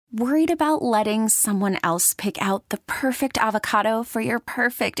Worried about letting someone else pick out the perfect avocado for your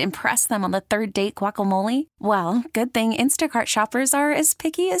perfect impress them on the third date guacamole? Well, good thing Instacart shoppers are as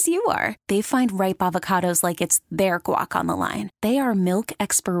picky as you are. They find ripe avocados like it's their guac on the line. They are milk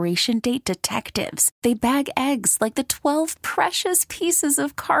expiration date detectives. They bag eggs like the 12 precious pieces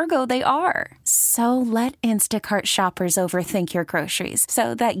of cargo they are. So let Instacart shoppers overthink your groceries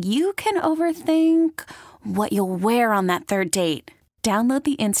so that you can overthink what you'll wear on that third date. Download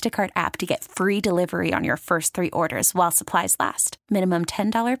the Instacart app to get free delivery on your first 3 orders while supplies last. Minimum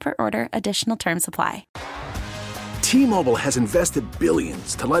 $10 per order. Additional terms apply. T-Mobile has invested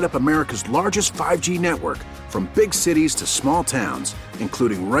billions to light up America's largest 5G network, from big cities to small towns,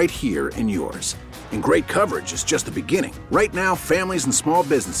 including right here in yours. And great coverage is just the beginning. Right now, families and small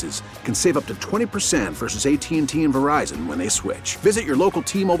businesses can save up to 20% versus AT&T and Verizon when they switch. Visit your local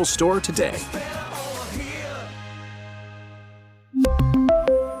T-Mobile store today.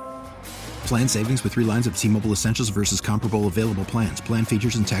 Plan savings with 3 lines of T-Mobile Essentials versus comparable available plans. Plan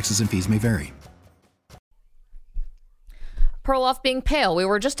features and taxes and fees may vary. Perloff being pale. We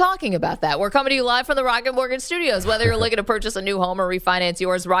were just talking about that. We're coming to you live from the Rocket Mortgage Studios. Whether you're looking to purchase a new home or refinance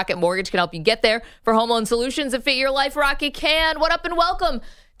yours, Rocket Mortgage can help you get there. For home loan solutions that fit your life, Rocket can. What up and welcome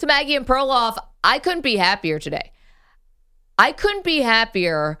to Maggie and Perloff. I couldn't be happier today. I couldn't be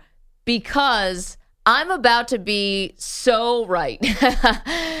happier because I'm about to be so right.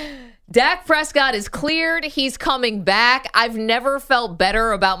 Dak Prescott is cleared. He's coming back. I've never felt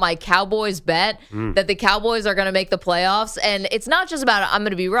better about my Cowboys bet that the Cowboys are going to make the playoffs. And it's not just about I'm going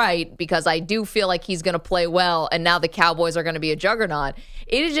to be right, because I do feel like he's going to play well, and now the Cowboys are going to be a juggernaut.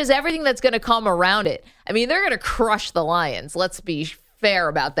 It is just everything that's going to come around it. I mean, they're going to crush the Lions. Let's be fair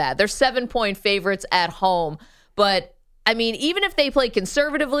about that. They're 7-point favorites at home. But I mean, even if they play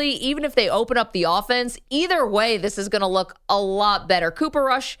conservatively, even if they open up the offense, either way, this is going to look a lot better. Cooper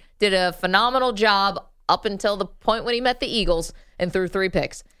Rush did a phenomenal job up until the point when he met the Eagles and threw 3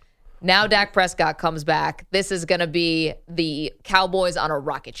 picks. Now Dak Prescott comes back. This is going to be the Cowboys on a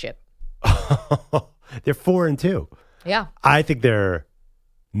rocket ship. They're 4-2. Yeah. I think they're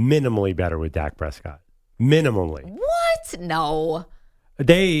minimally better with Dak Prescott. Minimally. What? No.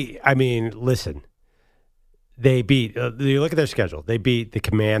 Listen. They beat, you look at their schedule. They beat the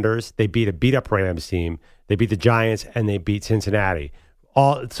Commanders. They beat a beat-up Rams team. They beat the Giants, and they beat Cincinnati.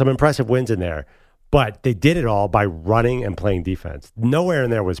 Some impressive wins in there. But they did it all by running and playing defense. Nowhere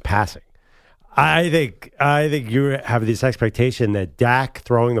in there was passing. I think you have this expectation that Dak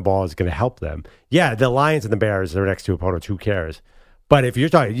throwing the ball is going to help them. Yeah, the Lions and the Bears are next to opponents. Who cares? But if you're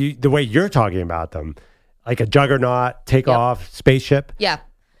talking, the way you're talking about them, like a juggernaut, takeoff, spaceship. Yeah.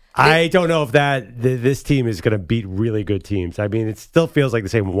 I don't know if this team is going to beat really good teams. I mean, it still feels like the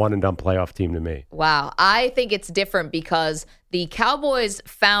same one-and-done playoff team to me. Wow. I think it's different because the Cowboys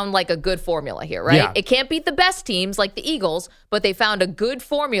found like a good formula here, right? Yeah. It can't beat the best teams like the Eagles, but they found a good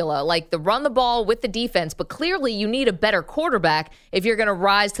formula, like the run the ball with the defense. But clearly you need a better quarterback if you're going to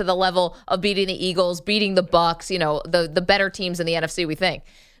rise to the level of beating the Eagles, beating the Bucs, the better teams in the NFC, we think.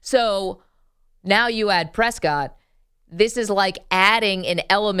 So now you add Prescott. This is like adding an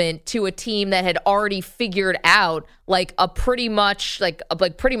element to a team that had already figured out like pretty much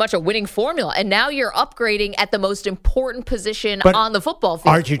a winning formula. And now you're upgrading at the most important position on the football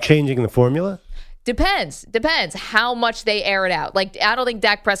field. Aren't you changing the formula? Depends how much they air it out. Like, I don't think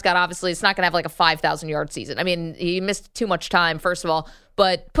Dak Prescott, obviously, it's not going to have like a 5,000-yard season. I mean, he missed too much time, first of all,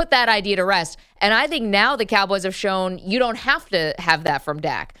 but put that idea to rest. And I think now the Cowboys have shown you don't have to have that from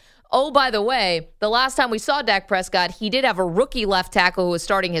Dak. Oh, by the way, the last time we saw Dak Prescott, he did have a rookie left tackle who was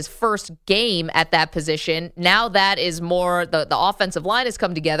starting his first game at that position. Now that is more, the offensive line has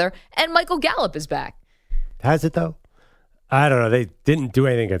come together, and Michael Gallup is back. Has it, though? I don't know. They didn't do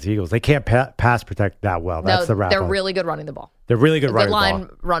anything against the Eagles. They can't pass protect that well. That's the wrap. They're really good running the ball. They're really good running the ball. Good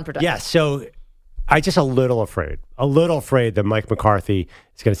line run protection. Yeah, so I'm just a little afraid that Mike McCarthy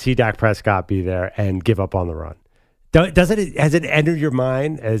is going to see Dak Prescott be there and give up on the run. Has it entered your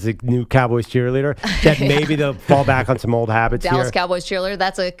mind as a new Cowboys cheerleader that maybe they'll fall back on some old habits Dallas here? Cowboys cheerleader,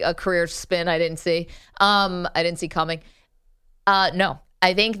 that's a career spin I didn't see. I didn't see coming. No,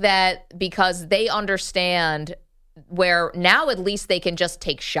 I think that because they understand where now at least they can just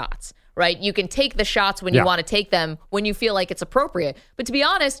take shots, right? You can take the shots when you want to take them, when you feel like it's appropriate. But to be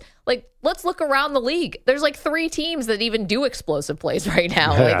honest, like, let's look around the league. There's like 3 teams that even do explosive plays right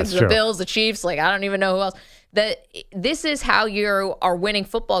now. Like, it's the Bills, the Chiefs, like, I don't even know who else. That this is how you are winning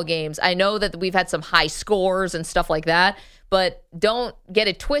football games. I know that we've had some high scores and stuff like that, but don't get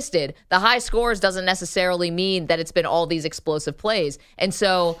it twisted. The high scores doesn't necessarily mean that it's been all these explosive plays. And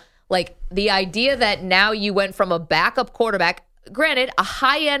so, like, the idea that now you went from a backup quarterback, granted, a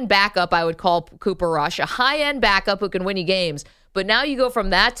high-end backup I would call Cooper Rush, a high-end backup who can win you games. But now you go from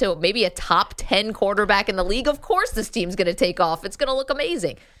that to maybe a top 10 quarterback in the league. Of course this team's going to take off. It's going to look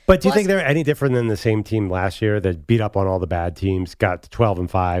amazing. But do you think they're any different than the same team last year that beat up on all the bad teams, got to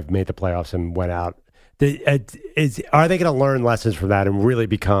 12-5, made the playoffs, and went out? Are they going to learn lessons from that and really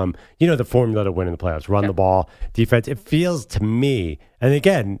become, the formula to win in the playoffs? Run the ball, defense. It feels to me, and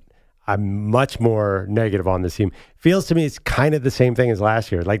again, I'm much more negative on this team. Feels to me it's kind of the same thing as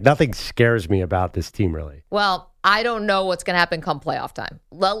last year. Like nothing scares me about this team really. Well, I don't know what's going to happen come playoff time.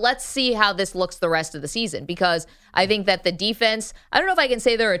 Let's see how this looks the rest of the season, because I think that the defense, I don't know if I can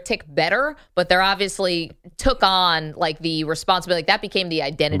say they're a tick better, but they're obviously took on like the responsibility. Like that became the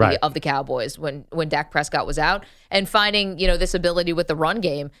identity of the Cowboys when Dak Prescott was out, and finding, this ability with the run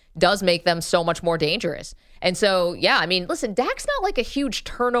game does make them so much more dangerous. And so, yeah, I mean, listen, Dak's not like a huge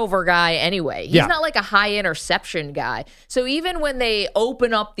turnover guy anyway. He's not like a high interception guy. So even when they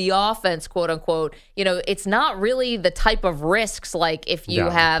open up the offense, quote unquote, it's not really the type of risks like if you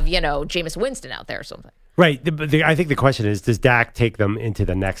have, Jameis Winston out there or something. Right. I think the question is, does Dak take them into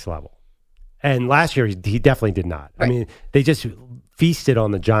the next level? And last year, he definitely did not. Right. I mean, they just feasted on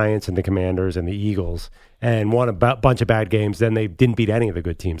the Giants and the Commanders and the Eagles and won a bunch of bad games. Then they didn't beat any of the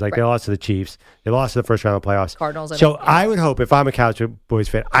good teams. Like they lost to the Chiefs. They lost to the first round of playoffs. Cardinals. So I would hope, if I'm a Cowboys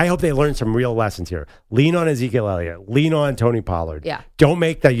fan, I hope they learn some real lessons here. Lean on Ezekiel Elliott. Lean on Tony Pollard. Yeah. Don't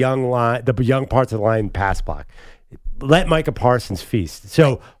make the young parts of the line pass block. Let Micah Parsons feast.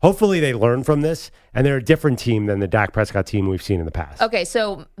 So hopefully they learn from this, and they're a different team than the Dak Prescott team we've seen in the past. Okay,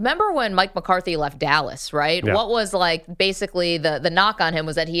 so remember when Mike McCarthy left Dallas, right? Yeah. What was like basically the knock on him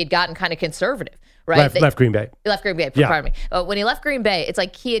was that he had gotten kind of conservative, right? Left Green Bay. Left Green Bay, pardon me. When he left Green Bay, it's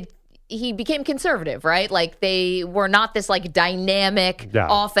like he became conservative, right? Like they were not this like dynamic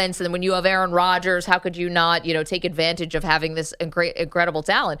offense. And when you have Aaron Rodgers, how could you not, take advantage of having this incredible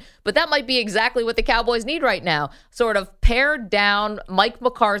talent? But that might be exactly what the Cowboys need right now. Sort of pared down Mike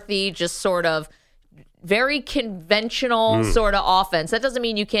McCarthy, just sort of very conventional sort of offense. That doesn't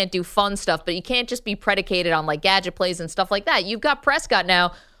mean you can't do fun stuff, but you can't just be predicated on like gadget plays and stuff like that. You've got Prescott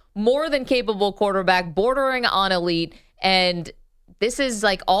now, more than capable quarterback, bordering on elite, and this is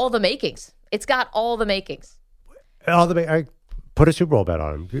like all the makings. It's got all the makings. I put a Super Bowl bet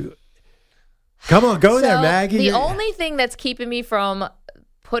on him. Come on, go there, Maggie. The only thing that's keeping me from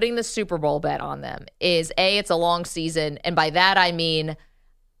putting the Super Bowl bet on them is it's a long season, and by that I mean,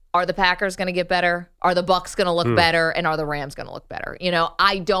 are the Packers going to get better? Are the Bucs going to look better? And are the Rams going to look better?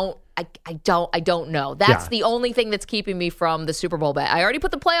 I don't know. That's the only thing that's keeping me from the Super Bowl bet. I already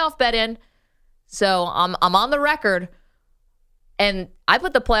put the playoff bet in, so I'm on the record. And I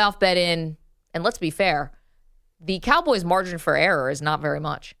put the playoff bet in, and let's be fair, the Cowboys' margin for error is not very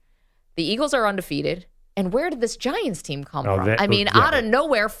much. The Eagles are undefeated, and where did this Giants team come from? Out of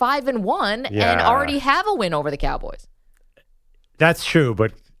nowhere, 5-1, and already have a win over the Cowboys. That's true,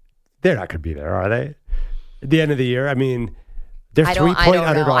 but they're not going to be there, are they? At the end of the year, I mean, they're 3-point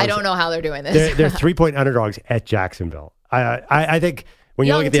underdogs. I don't know how they're doing this. They're 3-point underdogs at Jacksonville. I think when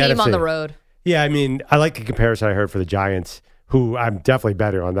you look at the team NFC, on the road. Yeah, I mean, I like the comparison I heard for the Giants, who I'm definitely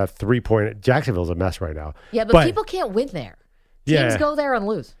betting on. That 3-point. Jacksonville's a mess right now. Yeah, but people can't win there. Teams go there and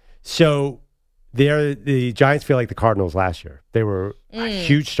lose. So the Giants feel like the Cardinals last year. They were a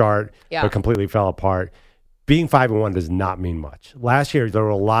huge start, but completely fell apart. Being 5-1 does not mean much. Last year, there were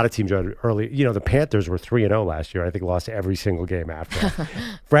a lot of teams early. The Panthers were 3-0 last year. I think lost every single game after.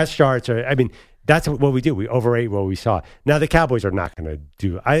 Fresh starts. That's what we do. We overrate what we saw. Now, the Cowboys are not going to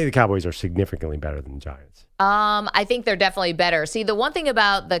do. I think the Cowboys are significantly better than the Giants. I think they're definitely better. See, the one thing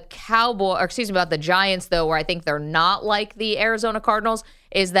about the about the Giants, though, where I think they're not like the Arizona Cardinals,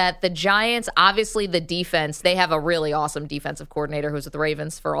 is that the Giants, obviously the defense, they have a really awesome defensive coordinator who's with the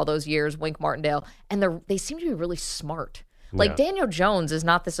Ravens for all those years, Wink Martindale, and they seem to be really smart. Like Daniel Jones is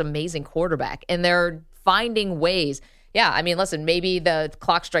not this amazing quarterback, and they're finding ways. Yeah, I mean, listen, maybe the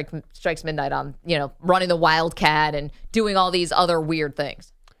clock strikes midnight on, running the Wildcat and doing all these other weird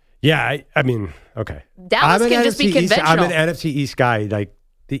things. Yeah, I mean, okay. Dallas can just be conventional. I'm an NFC East guy. Like,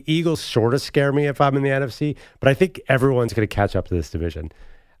 the Eagles sort of scare me if I'm in the NFC, but I think everyone's going to catch up to this division.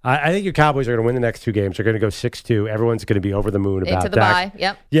 I think your Cowboys are going to win the next two games. They're going to go 6-2. Everyone's going to be over the moon about that. Into the bye,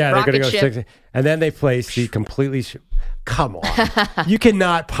 yep. Yeah, they're going to go 6. And then they play the completely... Come on. You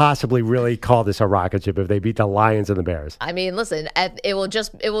cannot possibly really call this a rocket ship if they beat the Lions and the Bears. I mean, listen, it will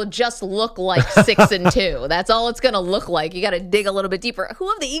just look like 6-2. That's all it's going to look like. You got to dig a little bit deeper. Who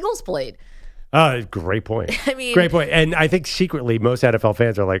have the Eagles played? Great point. I mean, great point. And I think secretly most NFL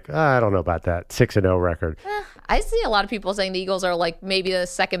fans are like, I don't know about that 6-0 record. I see a lot of people saying the Eagles are like maybe the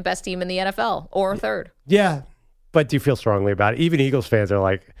second best team in the NFL or third. Yeah. but do you feel strongly about it? Even Eagles fans are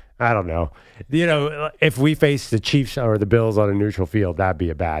like, I don't know. If we face the Chiefs or the Bills on a neutral field, that'd be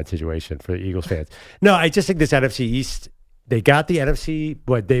a bad situation for the Eagles fans. No, I just think this NFC East, they got the NFC,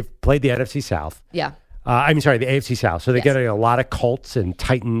 they've played the NFC South. Yeah. The AFC South. So they're getting a lot of Colts and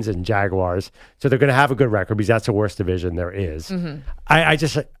Titans and Jaguars. So they're going to have a good record because that's the worst division there is. Mm-hmm. I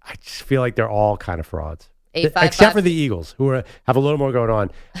just feel like they're all kind of frauds. Except for the Eagles, who have a little more going on.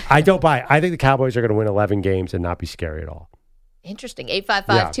 I don't buy it. I think the Cowboys are going to win 11 games and not be scary at all. Interesting.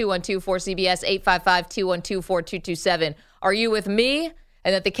 855-212-4CBS, 855-212-4227. Are you with me?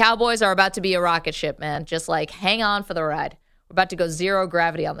 And that the Cowboys are about to be a rocket ship, man. Just like hang on for the ride. We're about to go zero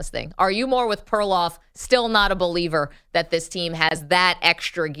gravity on this thing. Are you more with Perloff, still not a believer that this team has that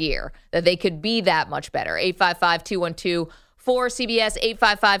extra gear, that they could be that much better? 855-212-4CBS,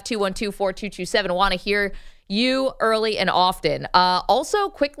 855-212-4227. Want to hear you early and often. Also,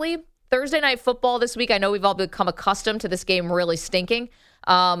 quickly, Thursday Night Football this week. I know we've all become accustomed to this game really stinking.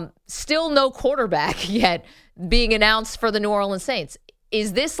 Still no quarterback yet being announced for the New Orleans Saints.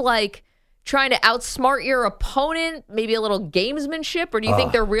 Is this like trying to outsmart your opponent, maybe a little gamesmanship, or do you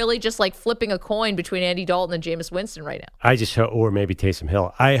think they're really just like flipping a coin between Andy Dalton and Jameis Winston right now? I just hope, or maybe Taysom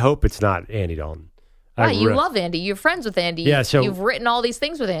Hill. I hope it's not Andy Dalton. You love Andy. You're friends with Andy. Yeah, so you've written all these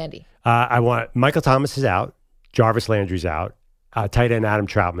things with Andy. I want Michael Thomas is out. Jarvis Landry's out. Tight end Adam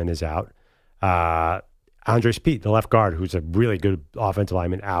Troutman is out. Andre Speed, the left guard, who's a really good offensive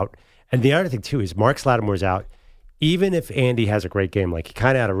lineman, out. And the other thing, too, is Mark Lattimore's out. Even if Andy has a great game, like he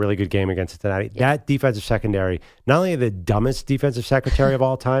kind of had a really good game against Cincinnati, that defensive secondary, not only the dumbest defensive secretary of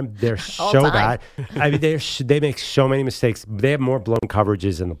all time, they're so bad. I mean, they make so many mistakes. They have more blown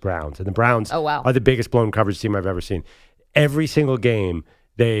coverages than the Browns. And the Browns are the biggest blown coverage team I've ever seen. Every single game,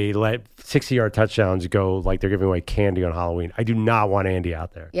 they let 60-yard touchdowns go like they're giving away candy on Halloween. I do not want Andy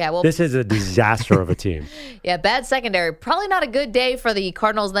out there. Yeah, well, this is a disaster of a team. Yeah, bad secondary. Probably not a good day for the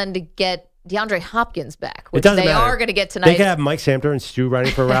Cardinals then to get DeAndre Hopkins back, which they are going to get tonight. They could have Mike Samter and Stu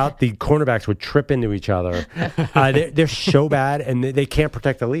running for a route. The cornerbacks would trip into each other. They're so bad, and they can't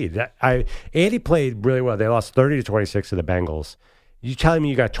protect the lead. Andy played really well. They lost 30-26 to the Bengals. You telling me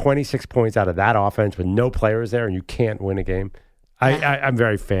you got 26 points out of that offense with no players there, and you can't win a game? I'm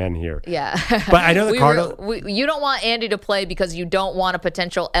very fan here. Yeah. But I know the Cardinals. You don't want Andy to play because you don't want a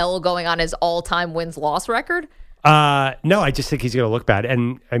potential L going on his all-time wins-loss record? No, I just think he's going to look bad.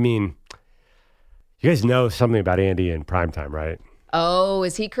 And, I mean, you guys know something about Andy in primetime, right? Oh,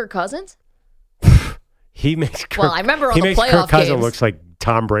 is he Kirk Cousins? He makes Kirk, well, I remember on the playoff games. Kirk Cousins looks like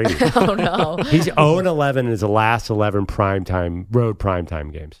Tom Brady. Oh, no. He's 0-11 in his last 11 road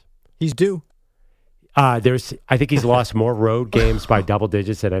primetime games. He's due. I think he's lost more road games by double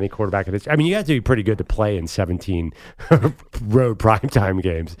digits than any quarterback in history. I mean, you have to be pretty good to play in 17 road primetime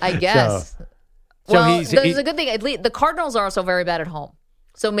games. I guess. There's a good thing. At least the Cardinals are also very bad at home.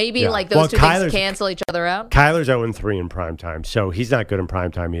 So maybe like those two things cancel each other out. Kyler's 0-3 in primetime, so he's not good in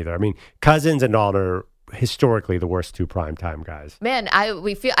primetime either. I mean, Cousins and Dalton are historically the worst two primetime guys. Man,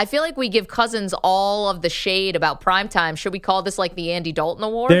 I feel like we give Cousins all of the shade about primetime. Should we call this like the Andy Dalton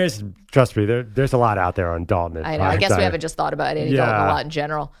Award? Trust me, there's a lot we haven't just thought about Andy Dalton a lot in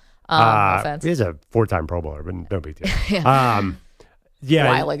general. No offense. He's a 4-time Pro Bowler, but no big deal. A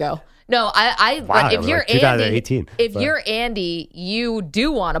while ago. No, but if you're Andy, you're Andy, you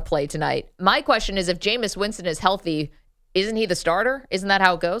do want to play tonight. My question is, if Jameis Winston is healthy, isn't he the starter? Isn't that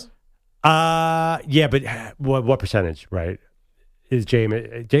how it goes? Yeah, but what percentage, right? Is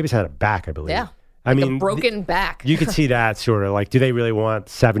Jameis had a back, I believe. Yeah. I mean, a broken back. You could see that sort of like, do they really want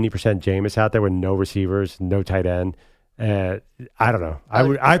 70% Jameis out there with no receivers, no tight end? I don't know.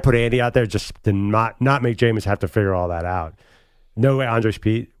 I'd put Andy out there just to not make Jameis have to figure all that out. No way, Andre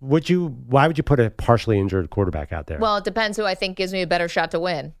Speed. Why would you put a partially injured quarterback out there? Well, it depends who I think gives me a better shot to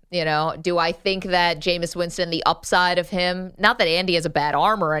win. You know, do I think that Jameis Winston, the upside of him, not that Andy has a bad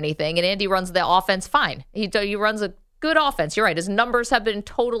arm or anything, and Andy runs the offense fine. He runs a good offense. You're right. His numbers have been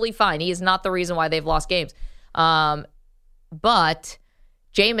totally fine. He is not the reason why they've lost games. But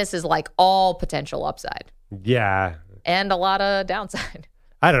Jameis is like all potential upside. Yeah. And a lot of downside.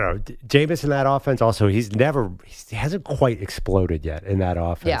 I don't know. Jameis in that offense also, he hasn't quite exploded yet in that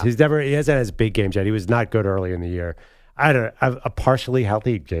offense. Yeah. He hasn't had his big games yet. He was not good early in the year. I don't know. A partially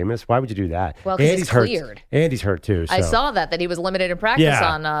healthy Jameis, why would you do that? Well, because he's cleared. Andy's hurt too. So. I saw that he was limited in practice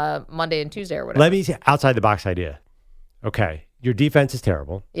on Monday and Tuesday or whatever. Let me see, outside the box idea. Okay. Your defense is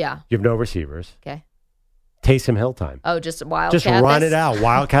terrible. Yeah. You have no receivers. Okay. Taysom Hill time. Oh, just Wildcat. Just run it out.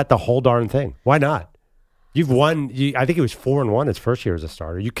 Wildcat the whole darn thing. Why not? You've won. I think he was 4-1 his first year as a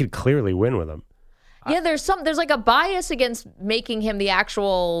starter. You could clearly win with him. Yeah, there's like a bias against making him the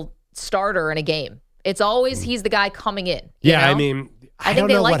actual starter in a game. It's always he's the guy coming in. Yeah, know? I mean, I think don't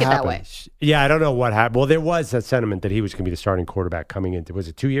they know like what it that happened. way. Yeah, I don't know what happened. Well, there was that sentiment that he was going to be the starting quarterback coming into, was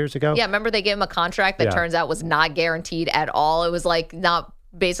it 2 years ago? Yeah, remember they gave him a contract that turns out was not guaranteed at all. It was like not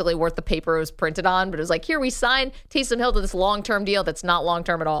basically worth the paper it was printed on, but it was like, here, we signed Taysom Hill to this long-term deal that's not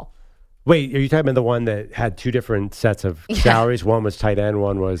long-term at all. Wait, are you talking about the one that had two different sets of salaries? One was tight end,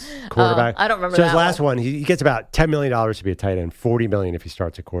 one was quarterback. I don't remember So that his last one, he gets about $10 million to be a tight end, $40 million if he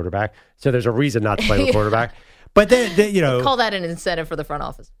starts a quarterback. So there's a reason not to play with quarterback. But then, you know, Call that an incentive for the front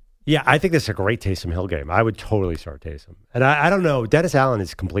office. yeah, I think this is a great Taysom Hill game. I would totally start Taysom. And I don't know, Dennis Allen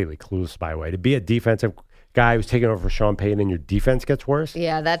is completely clueless, by the way. To be a defensive guy who's taking over for Sean Payton and your defense gets worse.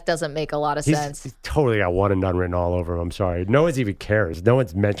 Yeah, that doesn't make a lot of sense. He's totally got one and done written all over him. I'm sorry. No one's even cares. No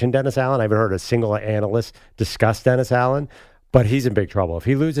one's mentioned Dennis Allen. I haven't heard a single analyst discuss Dennis Allen, but he's in big trouble. If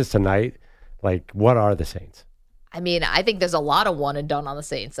he loses tonight, like, what are the Saints? I mean, I think there's a lot of one and done on the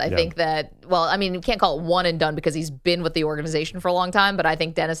Saints. I think that, well, I mean, you can't call it one and done because he's been with the organization for a long time, but I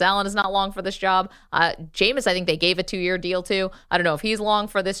think Dennis Allen is not long for this job. Jameis, I think they gave a 2-year deal to. I don't know if he's long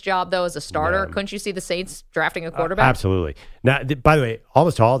for this job, though, as a starter. No. Couldn't you see the Saints drafting a quarterback? Absolutely. Now, by the way,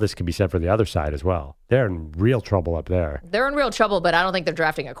 almost all this can be said for the other side as well. They're in real trouble up there. They're in real trouble, but I don't think they're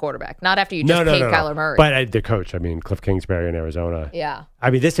drafting a quarterback. Not after you just paid Kyler Murray. But the coach, I mean, Cliff Kingsbury in Arizona. Yeah.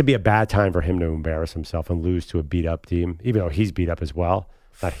 I mean, this would be a bad time for him to embarrass himself and lose to a beat-up team, even though he's beat up as well.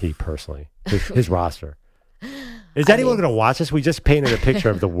 Not he personally, his roster. Is anyone going to watch this? We just painted a picture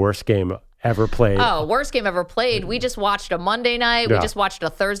of the worst game ever played. Oh, worst game ever played. We just watched a Monday night. Yeah. We just watched a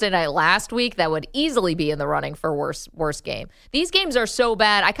Thursday night last week that would easily be in the running for worst game. These games are so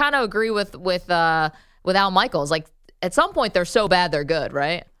bad. I kind of agree with Al Michaels. Like, at some point, they're so bad they're good,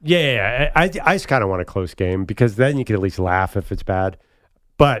 right? Yeah. I just kind of want a close game because then you can at least laugh if it's bad.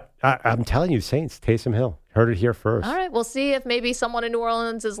 But I'm telling you, Saints, Taysom Hill. Heard it here first. All right, we'll see if maybe someone in New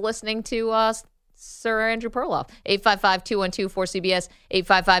Orleans is listening to Sir Andrew Perloff. 855-212-4CBS,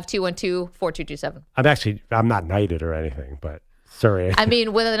 855-212-4227. I'm not knighted or anything, but sorry. I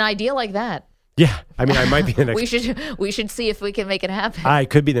mean, with an idea like that. Yeah, I mean, I might be the next. we should see if we can make it happen. I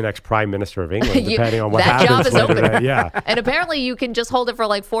could be the next Prime Minister of England, depending on what that happens job is later open. today. Yeah, and apparently you can just hold it for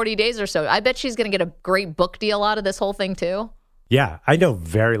like 40 days or so. I bet she's going to get a great book deal out of this whole thing too. Yeah, I know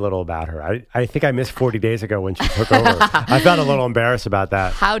very little about her. I think I missed 40 days ago when she took over. I felt a little embarrassed about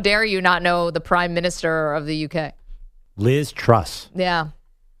that. How dare you not know the Prime Minister of the UK? Liz Truss. Yeah.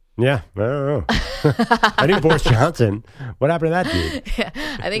 Yeah, I don't know. I knew Boris Johnson. What happened to that dude? Yeah,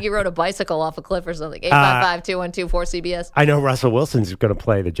 I think he rode a bicycle off a cliff or something. 855-212-4CBS. I know Russell Wilson's going to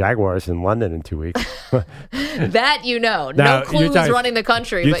play the Jaguars in London in 2 weeks. That you know. Now, No clue who's running the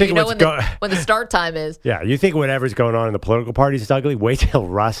country, but you know when the start time is. Yeah, you think whatever's going on in the political parties is ugly? Wait till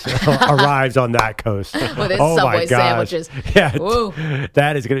Russ arrives on that coast. With his oh Subway my gosh. sandwiches. Yeah, Woo.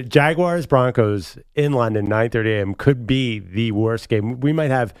 that is going to... Jaguars, Broncos in London, 9:30 a.m. could be the worst game. We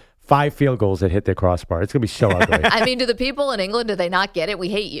might have 5 field goals that hit the crossbar. It's going to be so ugly. I mean, do the people in England, do they not get it? We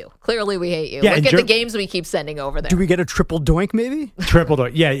hate you. Clearly, we hate you. Yeah, Look at the games we keep sending over there. Do we get a triple doink maybe? Triple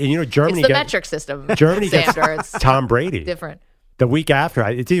doink. Yeah, and you know, Germany... It's the metric system. Germany gets Sandra. It's Tom Brady. different. The week after.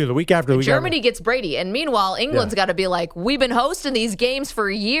 It's either the week after or the week Germany after. gets Brady. And meanwhile, England's got to be like, we've been hosting these games for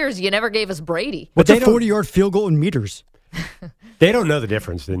years. You never gave us Brady. What's a 40-yard field goal in meters? They don't know the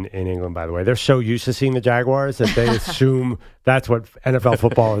difference in England, by the way. They're so used to seeing the Jaguars that they assume that's what NFL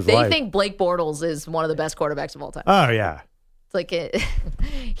football is They like. think Blake Bortles is one of the best quarterbacks of all time. Oh, yeah. It's like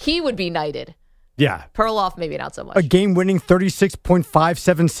he would be knighted. Yeah. Perloff, maybe not so much. A game-winning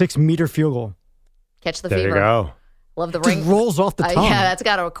 36.576-meter field goal. Catch the There fever. you go. Love the Just ring. rolls off the tongue. Yeah, that's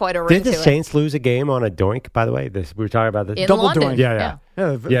got quite a ring Did to the it. Saints lose a game on a doink, by the way? We were talking about this. In Double London. doink. Yeah.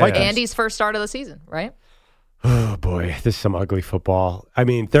 Yeah, Yeah, Vikings. yeah. Andy's first start of the season, right? Oh, boy. This is some ugly football. I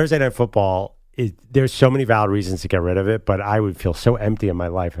mean, Thursday Night Football, there's so many valid reasons to get rid of it, but I would feel so empty in my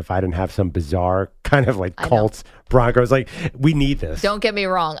life if I didn't have some bizarre kind of like Colts, Broncos. Like, we need this. Don't get me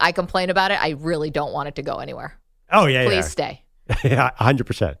wrong. I complain about it. I really don't want it to go anywhere. Oh, yeah, Please stay. Yeah,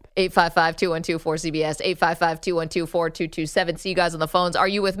 100%. 855-212-4CBS, 855-212-4227. See you guys on the phones. Are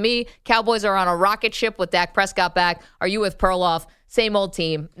you with me? Cowboys are on a rocket ship with Dak Prescott back. Are you with Perloff? Same old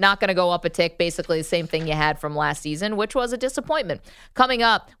team. Not going to go up a tick. Basically the same thing you had from last season, which was a disappointment. Coming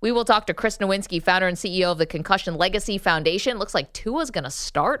up, we will talk to Chris Nowinski, founder and CEO of the Concussion Legacy Foundation. Looks like Tua's going to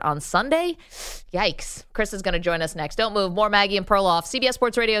start on Sunday. Yikes. Chris is going to join us next. Don't move. More Maggie and Perloff. CBS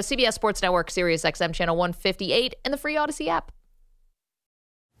Sports Radio, CBS Sports Network, Sirius XM Channel 158, and the free Odyssey app.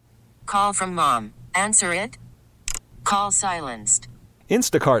 Call from mom. Answer it. Call silenced.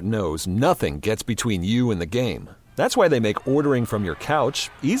 Instacart knows nothing gets between you and the game. That's why they make ordering from your couch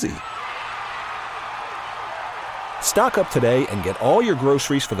easy. Stock up today and get all your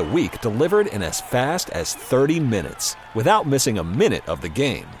groceries for the week delivered in as fast as 30 minutes without missing a minute of the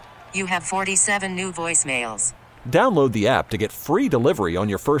game. You have 47 new voicemails. Download the app to get free delivery on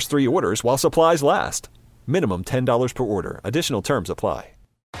your first 3 orders while supplies last. Minimum $10 per order. Additional terms apply.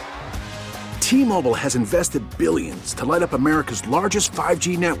 T-Mobile has invested billions to light up America's largest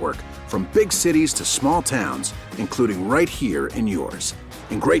 5G network, from big cities to small towns, including right here in yours.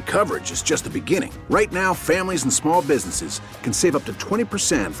 And great coverage is just the beginning. Right now, families and small businesses can save up to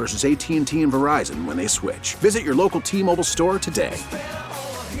 20% versus AT&T and Verizon when they switch. Visit your local T-Mobile store today.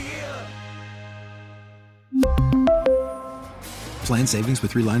 Plan savings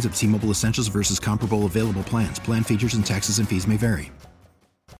with 3 lines of T-Mobile Essentials versus comparable available plans. Plan features and taxes and fees may vary.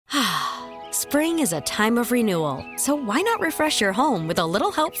 Spring is a time of renewal, so why not refresh your home with a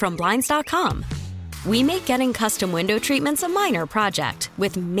little help from Blinds.com? We make getting custom window treatments a minor project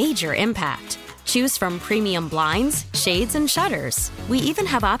with major impact. Choose from premium blinds, shades, and shutters. We even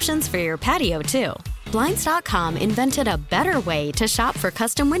have options for your patio, too. Blinds.com invented a better way to shop for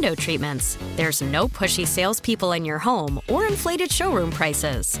custom window treatments. There's no pushy salespeople in your home or inflated showroom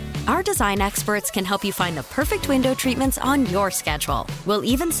prices. Our design experts can help you find the perfect window treatments on your schedule. We'll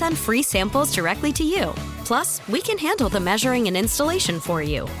even send free samples directly to you. Plus, we can handle the measuring and installation for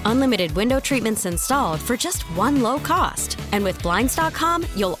you. Unlimited window treatments installed for just one low cost. And with Blinds.com,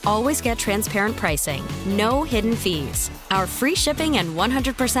 you'll always get transparent pricing. No hidden fees. Our free shipping and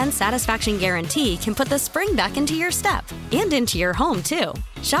 100% satisfaction guarantee can put the spring back into your step and into your home, too.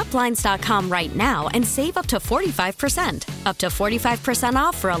 Shop Blinds.com right now and save up to 45%. Up to 45%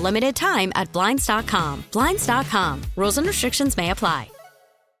 off for a limited time at Blinds.com. Blinds.com. Rules and restrictions may apply.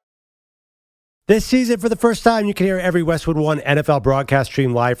 This season, for the first time, you can hear every Westwood One NFL broadcast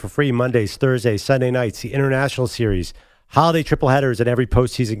stream live for free Mondays, Thursdays, Sunday nights, the International Series, holiday triple headers, and every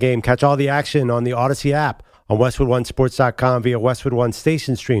postseason game. Catch all the action on the Odyssey app, on WestwoodOneSports.com via Westwood One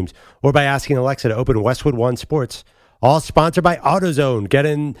station streams, or by asking Alexa to open Westwood One Sports. All sponsored by AutoZone. Get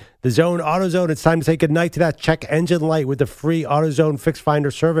in the zone, AutoZone. It's time to say goodnight to that check engine light with the free AutoZone Fix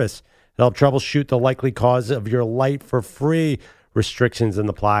Finder service. It'll help troubleshoot the likely cause of your light for free. Restrictions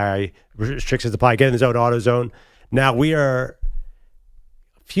apply. Get in the zone, AutoZone. Now, we are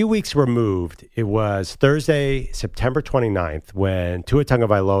a few weeks removed. It was Thursday, September 29th, when Tua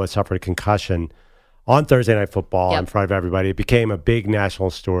Tagovailoa suffered a concussion on Thursday Night Football in front of everybody. It became a big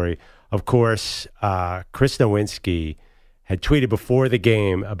national story. Of course, Chris Nowinski had tweeted before the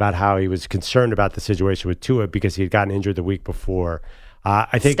game about how he was concerned about the situation with Tua because he had gotten injured the week before.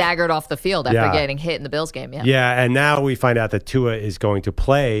 I think staggered off the field after getting hit in the Bills game. Yeah, and now we find out that Tua is going to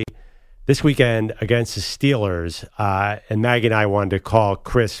play this weekend against the Steelers. And Maggie and I wanted to call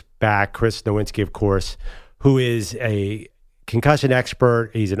Chris back. Chris Nowinski, of course, who is a concussion expert.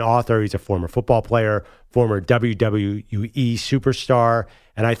 He's an author. He's a former football player, former WWE superstar,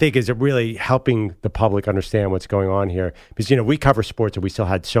 and I think is really helping the public understand what's going on here. Because, we cover sports and we still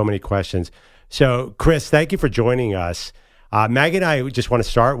had so many questions. So, Chris, thank you for joining us. Maggie and I just want to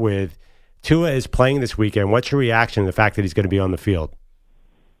start with, Tua is playing this weekend. What's your reaction to the fact that he's going to be on the field?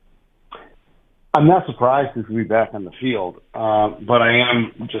 I'm not surprised he's going to be back on the field, but I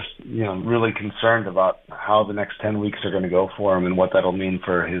am just, really concerned about how the next 10 weeks are going to go for him and what that'll mean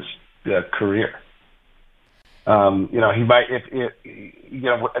for his career. He might,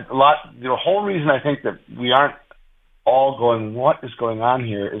 the whole reason I think that we aren't all going, what is going on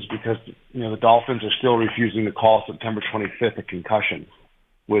here, is because, the Dolphins are still refusing to call September 25th a concussion,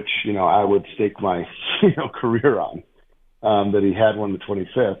 which, I would stake my, career on, that he had one the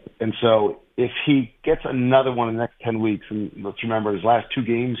 25th. And so if he gets another one in the next 10 weeks, and let's remember his last 2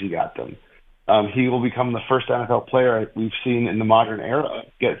 games he got them, he will become the first NFL player we've seen in the modern era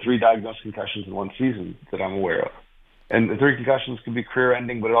get 3 diagnosed concussions in one season that I'm aware of. And the 3 concussions can be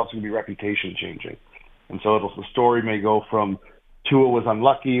career-ending, but it also can be reputation-changing. And so the story may go from Tua was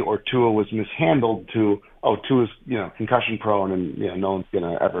unlucky or Tua was mishandled to, Tua's, concussion-prone and, no one's going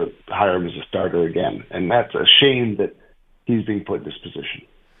to ever hire him as a starter again. And that's a shame that he's being put in this position.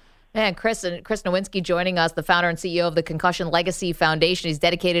 Man, Chris Nowinski joining us, the founder and CEO of the Concussion Legacy Foundation. He's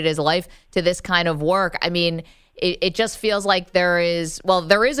dedicated his life to this kind of work. I mean, it just feels like there is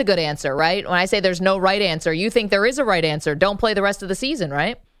a good answer, right? When I say there's no right answer, you think there is a right answer. Don't play the rest of the season,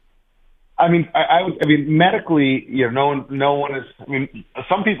 right? I mean, I mean, medically, no one is. I mean,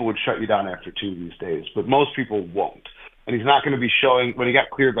 some people would shut you down after 2 these days, but most people won't. And he's not going to be showing when he got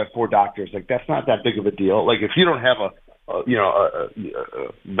cleared by 4 doctors. Like, that's not that big of a deal. Like, if you don't have a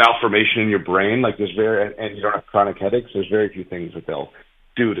malformation in your brain, like and you don't have chronic headaches, there's very few things that they'll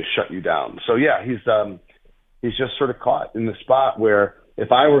do to shut you down. So yeah, he's just sort of caught in the spot where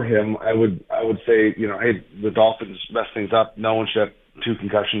if I were him, I would say, hey, the Dolphins messed things up. No one should have 2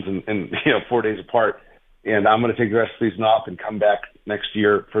 concussions in 4 days apart. And I'm going to take the rest of the season off and come back next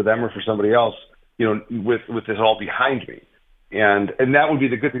year for them or for somebody else, with this all behind me. And that would be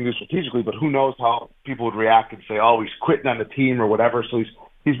the good thing to do strategically, but who knows how people would react and say, oh, he's quitting on the team or whatever. So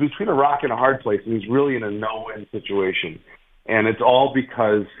he's between a rock and a hard place, and he's really in a no-win situation. And it's all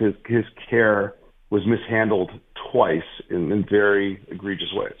because his care was mishandled twice in very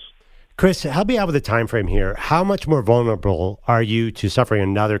egregious ways. Chris, help me out with the time frame here. How much more vulnerable are you to suffering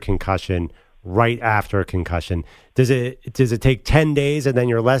another concussion right after a concussion? Does it take 10 days and then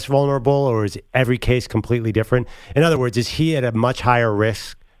you're less vulnerable, or is every case completely different? In other words, is he at a much higher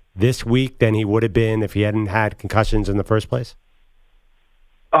risk this week than he would have been if he hadn't had concussions in the first place?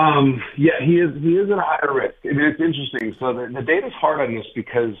 Yeah, he is at a higher risk. I mean, it's interesting. So the data's hard on this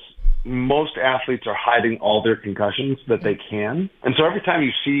because most athletes are hiding all their concussions that they can. And so every time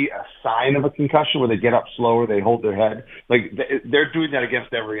you see a sign of a concussion where they get up slower, they hold their head, like they're doing that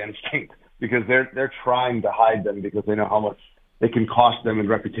against every instinct because they're trying to hide them because they know how much they can cost them in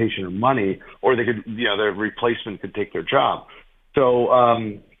reputation or money, or they could, their replacement could take their job. So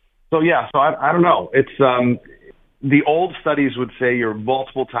I don't know. It's, the old studies would say you're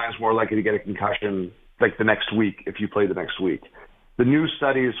multiple times more likely to get a concussion like the next week if you play the next week. The new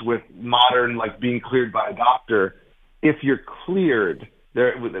studies with modern, like being cleared by a doctor, if you're cleared,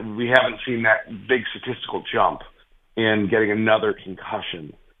 we haven't seen that big statistical jump in getting another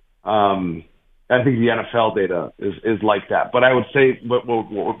concussion. I think the NFL data is like that. But I would say what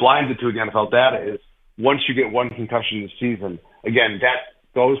we're blinded to in the NFL data is once you get one concussion in the season, again,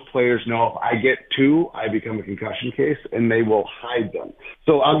 those players know if I get 2, I become a concussion case, and they will hide them.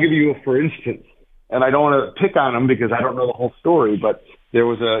 So I'll give you a for instance. And I don't want to pick on him because I don't know the whole story, but there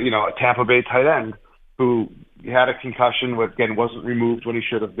was a Tampa Bay tight end who had a concussion, again, wasn't removed when he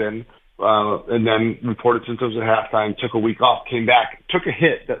should have been, and then reported symptoms at halftime, took a week off, came back, took a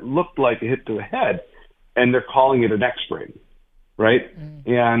hit that looked like a hit to the head, and they're calling it a neck sprain, right?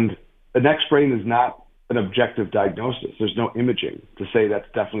 And a neck sprain is not an objective diagnosis. There's no imaging to say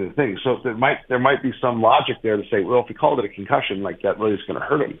that's definitely the thing. So there might be some logic there to say, well, if we called it a concussion, like that really is going to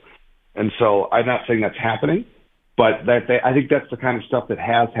hurt him. And so I'm not saying that's happening, but I think that's the kind of stuff that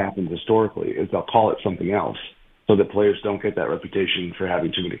has happened historically, is they'll call it something else so that players don't get that reputation for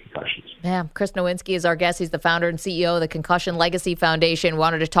having too many concussions. Yeah, Chris Nowinski is our guest. He's the founder and CEO of the Concussion Legacy Foundation.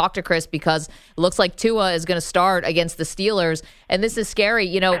 Wanted to talk to Chris because it looks like Tua is going to start against the Steelers. And this is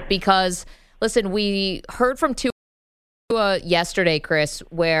scary, because, listen, we heard from Tua yesterday, Chris,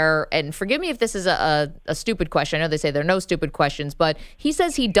 and forgive me if this is a stupid question. I know they say there are no stupid questions, but he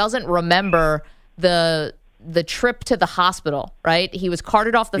says he doesn't remember the trip to the hospital, right? He was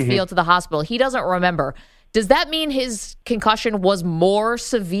carted off the field to the hospital. He doesn't remember. Does that mean his concussion was more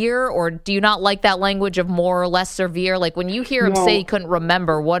severe, or do you not like that language of more or less severe? Like when you hear him say he couldn't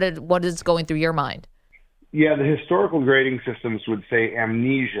remember, what is going through your mind? Yeah, the historical grading systems would say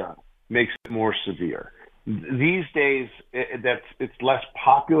amnesia makes it more severe. These days, it's less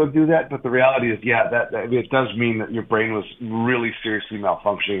popular to do that, but the reality is, it does mean that your brain was really seriously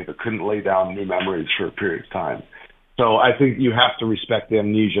malfunctioning if it couldn't lay down new memories for a period of time. So I think you have to respect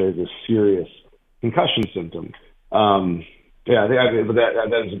amnesia as a serious concussion symptom. But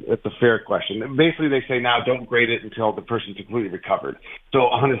that's a fair question. Basically, they say now don't grade it until the person's completely recovered. So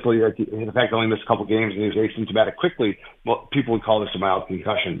honestly, the fact that only missed a couple games and he was asymptomatic quickly, well, people would call this a mild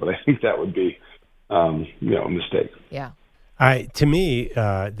concussion, but I think that would be a mistake. Yeah. All right. To me,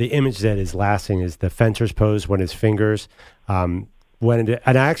 the image that is lasting is the fencer's pose when his fingers and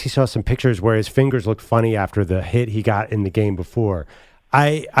I actually saw some pictures where his fingers looked funny after the hit he got in the game before.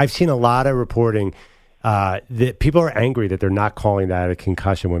 I've seen a lot of reporting that people are angry that they're not calling that a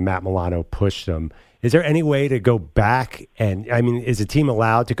concussion when Matt Milano pushed them. Is there any way to go back? And I mean, is the team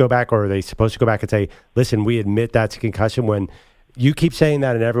allowed to go back, or are they supposed to go back and say, listen, we admit that's a concussion? When you keep saying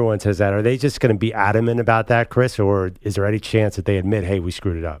that and everyone says that, are they just going to be adamant about that, Chris? Or is there any chance that they admit, hey, we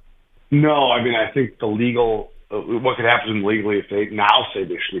screwed it up? No, I mean, I think the legal, what could happen legally if they now say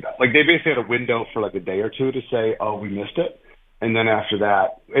they screwed up. Like they basically had a window for like a day or two to say, oh, we missed it. And then after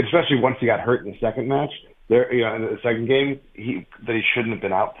that, especially once he got hurt in the second match, in the second game that he shouldn't have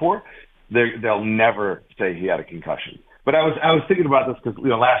been out for, they'll never say he had a concussion. But I was thinking about this because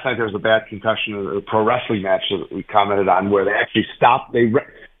last night there was a bad concussion in a pro wrestling match that we commented on where they actually stopped. I'm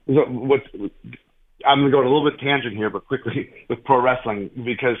going to go a little bit tangent here, but quickly with pro wrestling,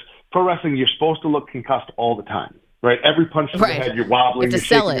 because pro wrestling you're supposed to look concussed all the time, right? Every punch to the head, you're wobbling, you're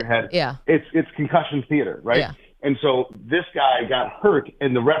shaking your head. Yeah, it's concussion theater, right? Yeah. And so this guy got hurt,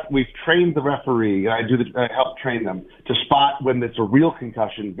 and we've trained the referee, and I help train them to spot when it's a real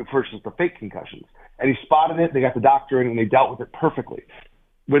concussion versus the fake concussions. And he spotted it, they got the doctor in, and they dealt with it perfectly.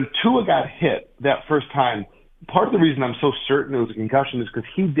 When Tua got hit that first time, part of the reason I'm so certain it was a concussion is because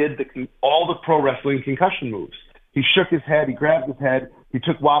he did all the pro wrestling concussion moves. He shook his head, he grabbed his head, he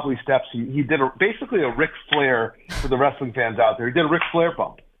took wobbly steps, he did basically a Ric Flair for the wrestling fans out there. He did a Ric Flair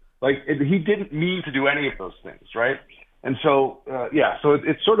bump. He didn't mean to do any of those things, right? And so, so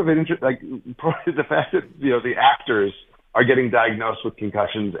it's sort of an the fact that, the actors are getting diagnosed with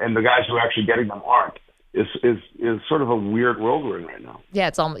concussions and the guys who are actually getting them aren't is sort of a weird world we're in right now.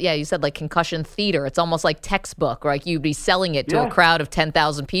 Yeah, you said like concussion theater. It's almost like textbook, right? You'd be selling it to a crowd of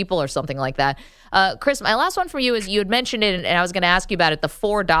 10,000 people or something like that. Chris, my last one for you is you had mentioned it, and I was going to ask you about it, the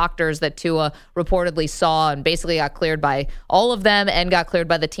 4 doctors that Tua reportedly saw and basically got cleared by all of them and got cleared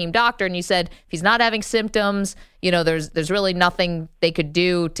by the team doctor. And you said if he's not having symptoms, there's really nothing they could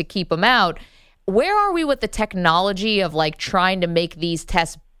do to keep him out. Where are we with the technology of like trying to make these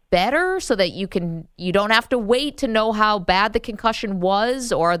tests better so that you don't have to wait to know how bad the concussion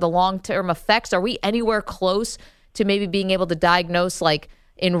was or the long-term effects? Are we anywhere close to maybe being able to diagnose like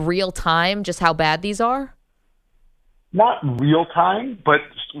in real time just how bad these are? Not real time, but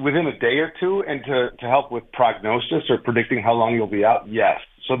within a day or two, and to help with prognosis or predicting how long you'll be out, yes.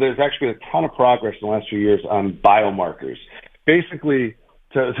 So there's actually a ton of progress in the last few years on biomarkers. Basically,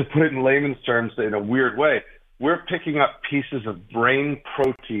 to put it in layman's terms in a weird way, we're picking up pieces of brain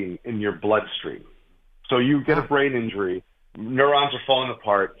protein in your bloodstream. So you get a brain injury, neurons are falling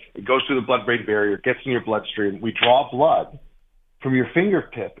apart, it goes through the blood-brain barrier, gets in your bloodstream, we draw blood from your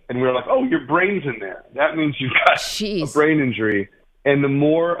fingertip, and we're like, oh, your brain's in there. That means you've got a brain injury. And the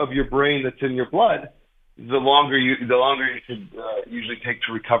more of your brain that's in your blood, the longer you should usually take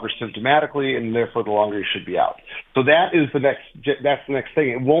to recover symptomatically, and therefore the longer you should be out. So that's the next thing.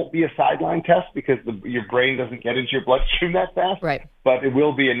 It won't be a sideline test because your brain doesn't get into your bloodstream that fast. Right. But it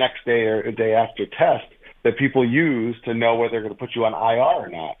will be a next day or a day after test that people use to know whether they're going to put you on IR or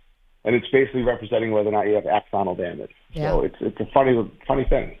not. And it's basically representing whether or not you have axonal damage. Yeah. So it's a funny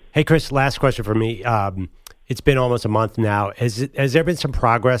thing. Hey, Chris, last question for me. It's been almost a month now. Has there been some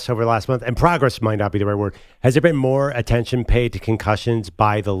progress over the last month? And progress might not be the right word. Has there been more attention paid to concussions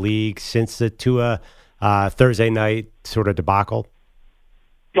by the league since the Tua Thursday night sort of debacle?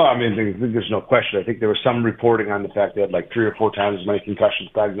 No, I mean, there's no question. I think there was some reporting on the fact they had like 3 or 4 times as many concussions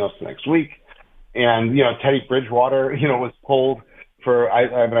diagnosed the next week. And, Teddy Bridgewater, was pulled for,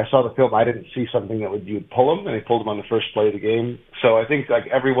 when I saw the film, I didn't see something that you'd pull him, and they pulled him on the first play of the game. So I think like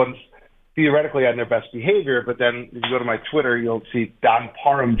everyone's theoretically on their best behavior, but then if you go to my Twitter, you'll see Don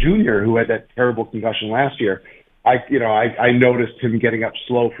Parham Jr., who had that terrible concussion last year. I noticed him getting up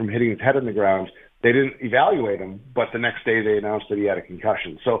slow from hitting his head on the ground. They didn't evaluate him, but the next day they announced that he had a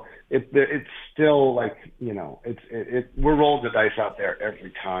concussion. So it's still like, we're rolling the dice out there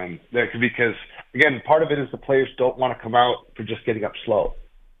every time. Because, again, part of it is the players don't want to come out for just getting up slow,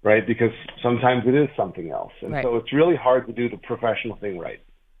 right? Because sometimes it is something else. And so it's really hard to do the professional thing right.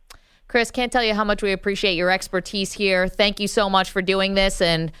 Chris, can't tell you how much we appreciate your expertise here. Thank you so much for doing this.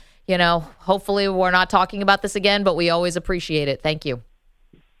 And, hopefully we're not talking about this again, but we always appreciate it. Thank you.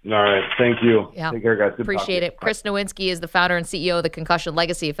 All right. Thank you. Yeah. Take care, guys. Good appreciate it. Chris Nowinski is the founder and CEO of the Concussion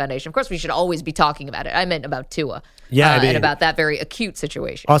Legacy Foundation. Of course, we should always be talking about it. I meant about Tua. Yeah, and about that very acute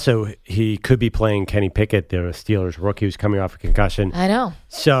situation. Also, he could be playing Kenny Pickett, the Steelers rookie who's coming off a concussion. I know.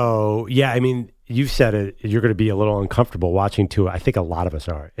 So, yeah, I mean, you've said it. You're going to be a little uncomfortable watching Tua. I think a lot of us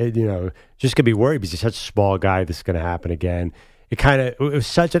are. Just going to be worried because he's such a small guy. This is going to happen again. It was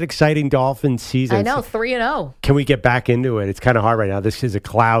such an exciting Dolphins season. I know, 3-0. Can we get back into it? It's kind of hard right now. This is a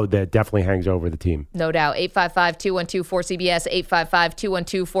cloud that definitely hangs over the team. No doubt. 855-212-4CBS,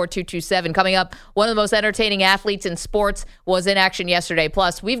 855-212-4227. Coming up, one of the most entertaining athletes in sports was in action yesterday.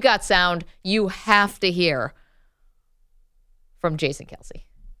 Plus, we've got sound you have to hear from Jason Kelce.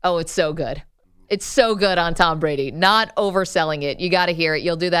 Oh, it's so good. It's so good on Tom Brady. Not overselling it. You got to hear it.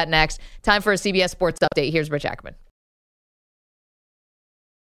 You'll do that next. Time for a CBS Sports Update. Here's Rich Ackerman.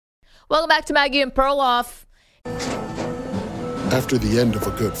 Welcome back to Maggie and Perloff. After the end of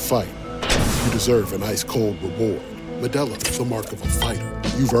a good fight, you deserve an ice-cold reward. Modelo is the mark of a fighter.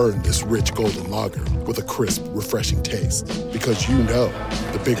 You've earned this rich golden lager with a crisp, refreshing taste. Because you know,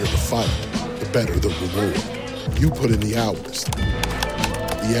 the bigger the fight, the better the reward. You put in the hours,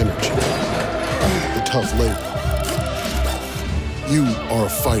 the energy, the tough labor. You are a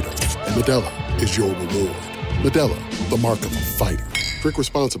fighter, and Modelo is your reward. Modelo, the mark of a fighter. Drink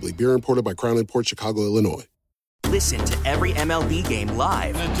responsibly. Beer imported by Crown Imports, Chicago, Illinois. Listen to every MLB game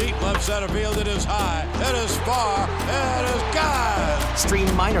live. In the deep left center field, it is high, it is far, it is gone.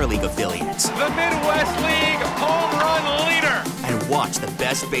 Stream minor league affiliates. The Midwest League home run leader. And watch the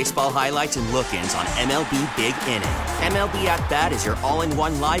best baseball highlights and look-ins on MLB Big Inning. MLB At Bat is your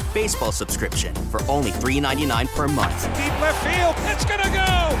all-in-one live baseball subscription for only $3.99 per month. Deep left field, it's gonna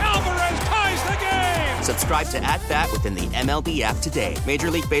go. Alvarez ties the game. Subscribe to At Bat within the MLB app today. Major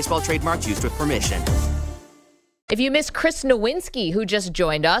League Baseball trademarks used with permission. If you missed Chris Nowinski, who just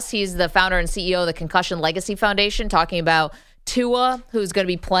joined us, he's the founder and CEO of the Concussion Legacy Foundation, talking about Tua, who's going to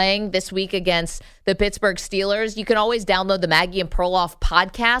be playing this week against the Pittsburgh Steelers. You can always download the Maggie and Perloff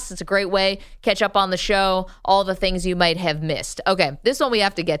podcast. It's a great way to catch up on the show, all the things you might have missed. Okay, this one we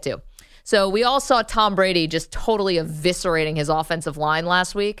have to get to. So we all saw Tom Brady just totally eviscerating his offensive line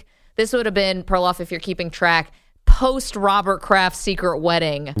last week. This would have been, Perloff, if you're keeping track, post Robert Kraft's secret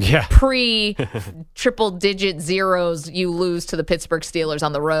wedding, pre triple digit zeros you lose to the Pittsburgh Steelers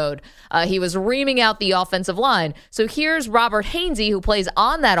on the road. He was reaming out the offensive line. So here's Robert Hainsey, who plays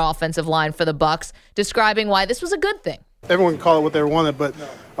on that offensive line for the Bucs, describing why this was a good thing. Everyone can call it what they wanted, but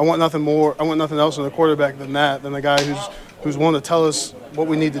I want nothing more. I want nothing else in a quarterback than that, than the guy who's willing to tell us what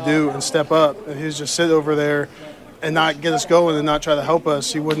we need to do and step up. And he's just sit over there and not get us going and not try to help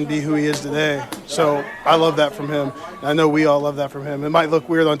us, he wouldn't be who he is today. So I love that from him. And I know we all love that from him. It might look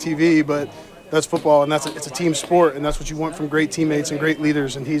weird on TV, but that's football, and it's a team sport, and that's what you want from great teammates and great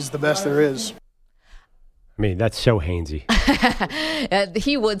leaders, and he's the best there is. I mean, that's so Hainsey.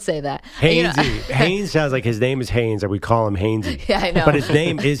 He would say that. Hainsey. Haynes sounds like his name is Haynes, and we call him Hainsey. Yeah, I know. But his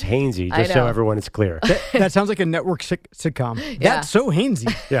name is Hainsey, just so everyone is clear. That sounds like a network sitcom. Yeah. That's so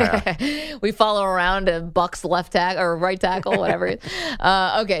Hainsey. Yeah. We follow around a Bucks left tackle or right tackle, whatever.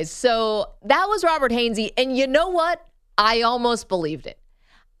 Okay, so that was Robert Hainsey, and you know what? I almost believed it.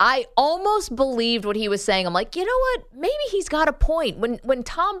 I almost believed what he was saying. I'm like, you know what? Maybe he's got a point. When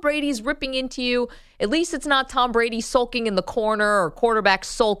Tom Brady's ripping into you, at least it's not Tom Brady sulking in the corner or quarterback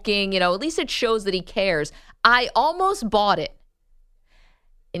sulking. At least it shows that he cares. I almost bought it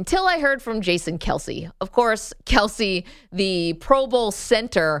until I heard from Jason Kelce. Of course, Kelce, the Pro Bowl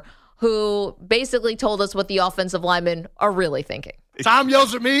center, who basically told us what the offensive linemen are really thinking. Tom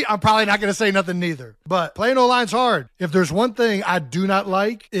yells at me, I'm probably not going to say nothing neither. But playing O-line's hard. If there's one thing I do not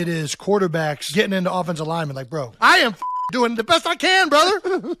like, it is quarterbacks getting into offensive linemen. Like, bro, I am doing the best I can, brother.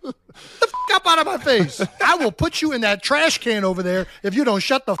 The up out of my face. I will put you in that trash can over there if you don't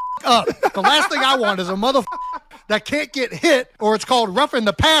shut the up. The last thing I want is a that can't get hit, or it's called roughing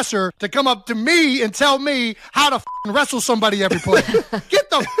the passer, to come up to me and tell me how to wrestle somebody every play. Get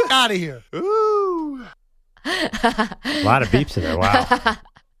the out of here. Ooh. A lot of beeps in there. Wow.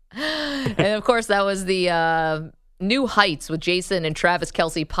 And of course, that was the New Heights with Jason and Travis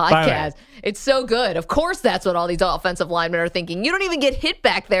Kelce podcast. It's so good. Of course, that's what all these offensive linemen are thinking. You don't even get hit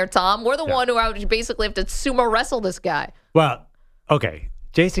back there, Tom. We're the one who basically have to sumo wrestle this guy. Well, okay.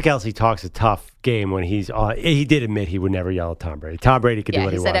 Jason Kelce talks a tough game when he's on. He did admit he would never yell at Tom Brady. Tom Brady could do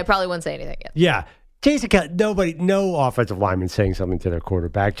what he said wants. I probably wouldn't say anything yet. Yeah. Jason Kelce, no offensive lineman saying something to their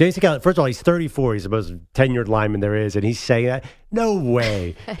quarterback. Jason Kelce, first of all, he's 34. He's the most tenured lineman there is, and he's saying that? No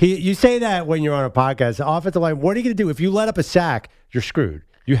way. You say that when you're on a podcast. The offensive line, what are you going to do? If you let up a sack, you're screwed.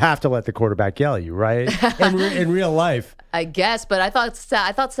 You have to let the quarterback yell at you, right? In real life. I guess, but I thought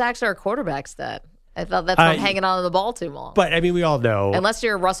sacks are a quarterback stat. I thought that's not hanging on to the ball too long. But, I mean, we all know. Unless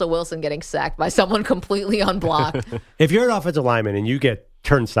you're Russell Wilson getting sacked by someone completely unblocked. If you're an offensive lineman and you get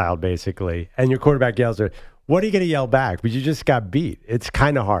turnstile basically, and your quarterback yells at, what are you going to yell back? But you just got beat. It's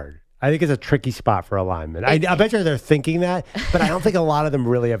kind of hard. I think it's a tricky spot for a lineman. I bet you they're thinking that, but I don't think a lot of them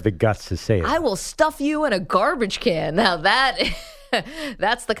really have the guts to say it. I will stuff you in a garbage can. Now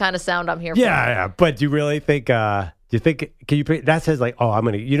that's the kind of sound I'm here for. Yeah. But do you really think, that says like, oh, I'm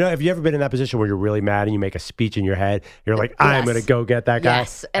going to, have you ever been in that position where you're really mad and you make a speech in your head? You're like, I'm going to go get that guy.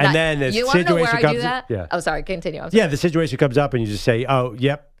 Yes. And then the you want to know where I comes, do that? Yeah. Oh, sorry. Continue. Yeah. The situation comes up and you just say, oh,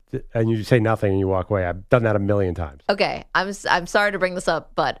 yep. And you say nothing and you walk away. I've done that a million times. Okay. I'm sorry to bring this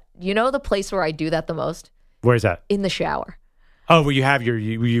up, but you know the place where I do that the most? Where's that? In the shower. Oh, where you have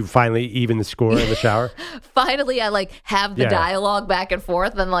you finally even the score in the shower? Finally, I have the dialogue back and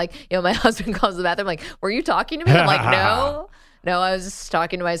forth. And my husband comes to the bathroom like, were you talking to me? I'm like, no, I was just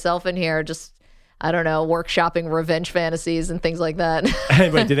talking to myself in here. Just, I don't know, workshopping revenge fantasies and things like that.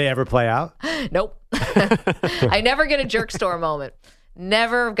 But did they ever play out? Nope. I never get a jerk store moment.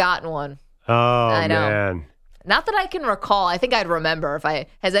 Never gotten one. Oh, I know. Man. Not that I can recall. I think I'd remember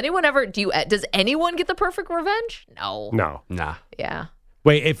has anyone ever, does anyone get the perfect revenge? No. No. Nah. Yeah.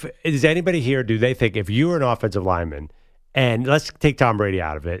 Wait, does anybody here, do they think if you were an offensive lineman and let's take Tom Brady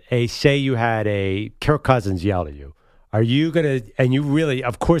out of it. Say you had a Kirk Cousins yell at you. Are you going to, and you really,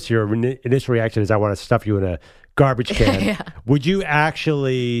 of course, your initial reaction is, I want to stuff you in a garbage can. Yeah. Would you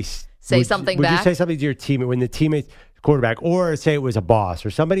actually say something back? Would you say something to your teammate when the teammate quarterback, or say it was a boss or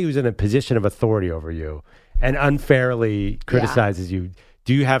somebody who's in a position of authority over you and unfairly criticizes you?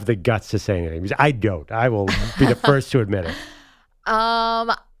 Do you have the guts to say anything? Because I don't. I will be the first to admit it.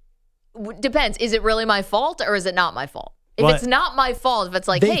 Depends. Is it really my fault or is it not my fault? If Well, it's not my fault, if it's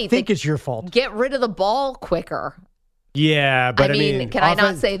like, They hey, think it's your fault. get rid of the ball quicker. Yeah, but I mean, can I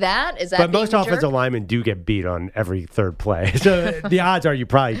not say that? Is that But being most a jerk? offensive linemen do get beat on every third play. So the odds are you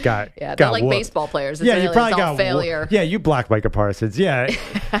probably got Yeah, they're got like whooped. baseball players. It's Yeah, really, you probably it's all got failure. Yeah, you blocked Micah Parsons. Yeah.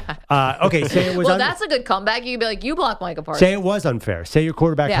 Okay, say it was. Well, that's a good comeback. You could be like, you blocked Micah Parsons. Say it was unfair. Say your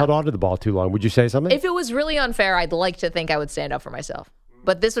quarterback Yeah. held on to the ball too long. Would you say something? If it was really unfair, I'd like to think I would stand up for myself.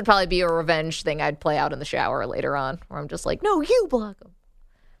 But this would probably be a revenge thing I'd play out in the shower later on, where I'm just like, no, you block him.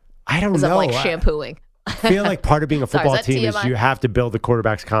 I don't As know. I'm like shampooing. I feel like part of being a Sorry, football is that team is TMI? you have to build the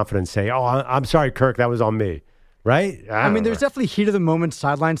quarterback's confidence. Say, "Oh, I'm sorry, Kirk, that was on me." Right? I mean, there's definitely heat of the moment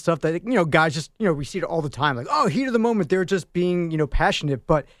sideline stuff that, guys just, we see it all the time. Like, oh, heat of the moment. They're just being, passionate.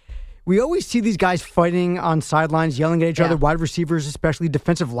 But we always see these guys fighting on sidelines, yelling at each other, wide receivers, especially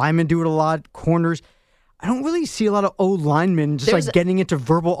defensive linemen do it a lot, corners. I don't really see a lot of old linemen just like getting into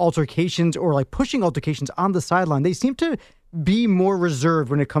verbal altercations or like pushing altercations on the sideline. They seem to be more reserved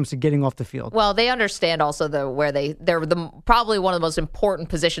when it comes to getting off the field. Well, they understand also where they're probably one of the most important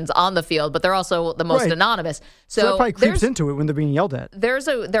positions on the field, but they're also the most anonymous. So that probably creeps into it when they're being yelled at. There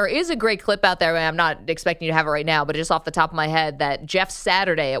is a great clip out there, and I'm not expecting you to have it right now, but just off the top of my head, that Jeff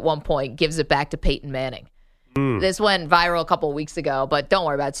Saturday at one point gives it back to Peyton Manning. This went viral a couple of weeks ago, but don't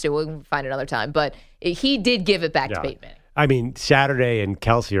worry about it, Stu. We'll find it another time. But he did give it back to Peyton Manning. I mean, Saturday and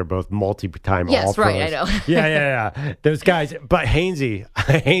Kelsey are both multi-time Yes, all-pros. right, I know. Yeah. Those guys. But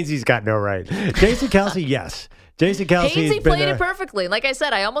Hainsey's got no right. Jason Kelsey, yes. Jason Kelsey Hainsey played it perfectly. Like I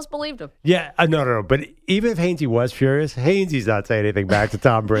said, I almost believed him. Yeah, no. But even if Hainsey was furious, Hainsey's not saying anything back to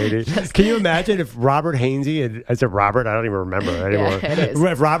Tom Brady. Can you imagine if Robert Hainsey, I said Robert, I don't even remember anymore. Yeah, it is.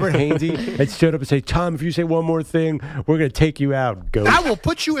 If Robert Hainsey had stood up and said, Tom, if you say one more thing, we're going to take you out. Go. I will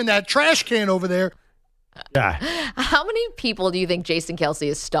put you in that trash can over there. Yeah. How many people do you think Jason Kelsey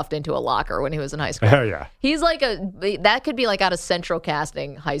has stuffed into a locker when he was in high school? Oh, yeah. He's like that could be like out of Central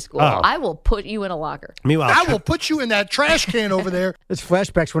Casting High School. Oh. I will put you in a locker. Meanwhile, I will put you in that trash can over there. It's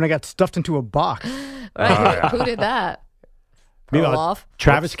flashbacks when I got stuffed into a box. Right? Who did that? Meanwhile, off.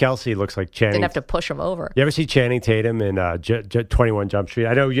 Travis Kelsey looks like Channing. Didn't have to push him over. You ever see Channing Tatum in 21 Jump Street?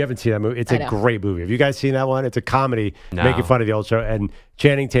 I know you haven't seen that movie. It's I a know. great movie. Have you guys seen that one? It's a comedy No. making fun of the old show. And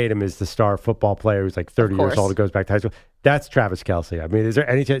Channing Tatum is the star football player who's like 30 years course. old and goes back to high school. That's Travis Kelsey. I mean, is there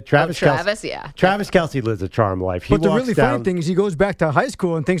any Travis Travis, Kelsey? yeah. Travis Kelsey lives a charmed life. He But the walks really down, funny thing is he goes back to high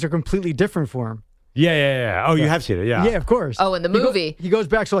school and things are completely different for him. Yeah. Oh, you have seen it, yeah. Yeah, of course. Oh, in the movie. He goes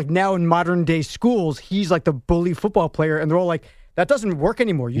back to like now in modern day schools, he's like the bully football player, and they're all like, that doesn't work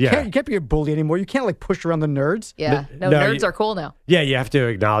anymore. You can't be a bully anymore. You can't like push around the nerds. Yeah. No, nerds are cool now. Yeah, you have to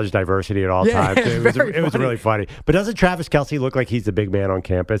acknowledge diversity at all Yeah, times. it's very It was funny. really funny. But doesn't Travis Kelsey look like he's the big man on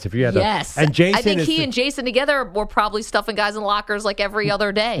campus? If you had Yes. and Jason I think is he the- and Jason together were probably stuffing guys in lockers like every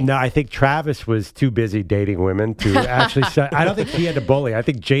other day. No, I think Travis was too busy dating women to actually I don't think he had to bully. I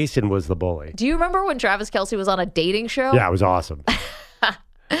think Jason was the bully. Do you remember when Travis Kelsey was on a dating show? Yeah, it was awesome.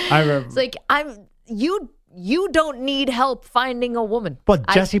 I remember. It's like you don't need help finding a woman. But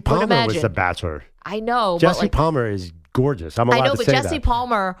I Jesse would Palmer was imagine. the bachelor. I know. Jesse but like, Palmer is gorgeous. I'm allowed I know, to but say Jesse that.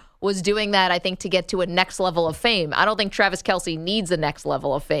 Palmer was doing that, I think, to get to a next level of fame. I don't think Travis Kelsey needs a next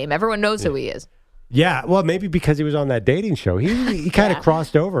level of fame. Everyone knows who he is. Yeah, well, maybe because he was on that dating show. He kind of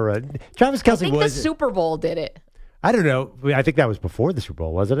crossed over. Travis I Kelsey think was. the Super Bowl did it. I don't know. I think that was before the Super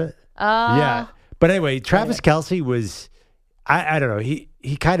Bowl, wasn't it? Yeah. But anyway, Travis Kelsey was. I don't know.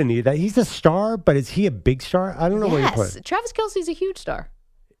 He kind of needed that. He's a star, but is he a big star? I don't know where you put Yes, it. Travis Kelsey's a huge star.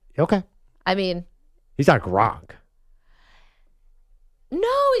 Okay. I mean, He's not Gronk. no,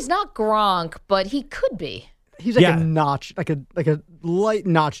 he's not Gronk, but he could be. He's like Yeah. a notch, like a light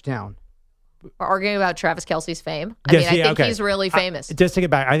notch down. We're arguing about Travis Kelsey's fame. I Yes, mean, yeah, I think okay. he's really famous. Just to get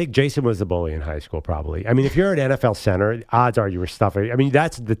back, I think Jason was the bully in high school, probably. I mean, if you're an NFL center, odds are you were stuffing. I mean,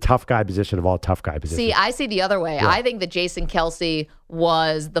 that's the tough guy position of all tough guy positions. See, I see the other way. Yeah. I think that Jason Kelsey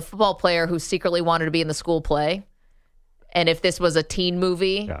was the football player who secretly wanted to be in the school play. And if this was a teen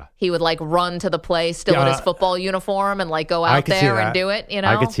movie, he would like run to the play still in his football uniform and like go out there and do it. You know,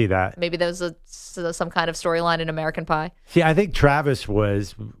 I could see that. Maybe there was some kind of storyline in American Pie. See, I think Travis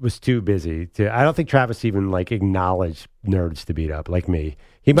was too busy. I don't think Travis even like acknowledged nerds to beat up like me.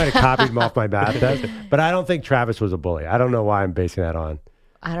 He might have copied him off my math test, but I don't think Travis was a bully. I don't know why I'm basing that on.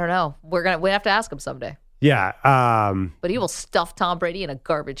 I don't know. We have to ask him someday. Yeah. But he will stuff Tom Brady in a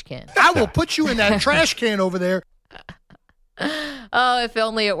garbage can. I will put you in that trash can over there. Oh, if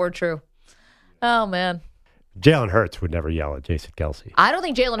only it were true. Oh, man. Jalen Hurts would never yell at Jason Kelce. I don't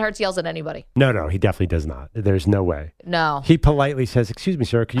think Jalen Hurts yells at anybody. No, he definitely does not. There's no way. No. He politely says, "Excuse me,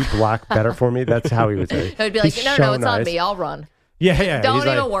 sir, could you block better for me?" That's how he would say. He would be like, no, it's on me. I'll run. Yeah. Don't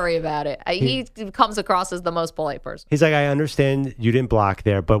even worry about it. He comes across as the most polite person. He's like, I understand you didn't block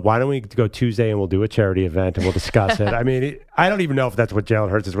there, but why don't we go Tuesday and we'll do a charity event and we'll discuss it. I mean, I don't even know if that's what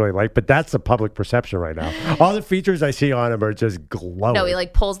Jalen Hurts is really like, but that's the public perception right now. All the features I see on him are just glowing. No, he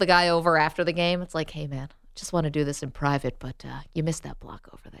like pulls the guy over after the game. It's like, hey, man, just want to do this in private, but you missed that block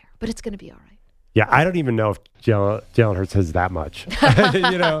over there. But it's going to be all right. Yeah, I don't even know if Jalen Hurts has that much.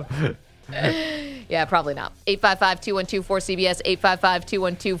 You know? Yeah, probably not. 855-212-4CBS,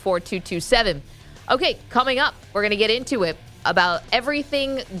 855-212-4227. Okay, coming up, we're going to get into it about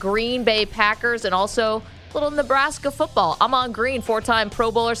everything Green Bay Packers and also a little Nebraska football. Ahman Green, 4-time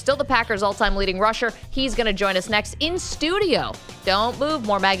Pro Bowler, still the Packers' all-time leading rusher. He's going to join us next in studio. Don't move.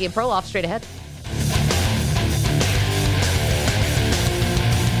 More Maggie and Perloff straight ahead.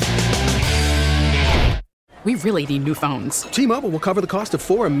 We really need new phones. T-Mobile will cover the cost of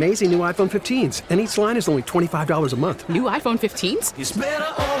 4 amazing new iPhone 15s, and each line is only $25 a month. New iPhone 15s? It's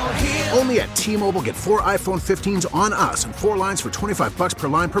better over here. Only at T-Mobile, get 4 iPhone 15s on us and 4 lines for $25 per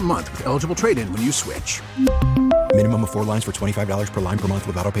line per month with eligible trade-in when you switch. Minimum of 4 lines for $25 per line per month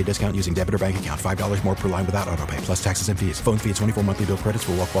with autopay discount using debit or bank account. $5 more per line without autopay, plus taxes and fees. Phone fee at 24 monthly bill credits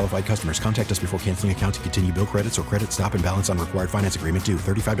for well-qualified customers. Contact us before canceling account to continue bill credits or credit stop and balance on required finance agreement due.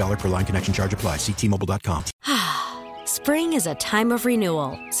 $35 per line connection charge applies. See T-Mobile.com. Spring is a time of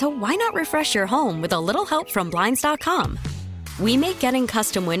renewal, so why not refresh your home with a little help from Blinds.com? We make getting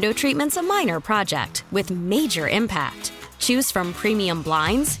custom window treatments a minor project with major impact. Choose from premium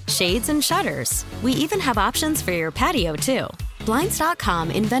blinds, shades, and shutters. We even have options for your patio, too.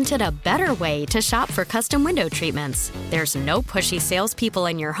 Blinds.com invented a better way to shop for custom window treatments. There's no pushy salespeople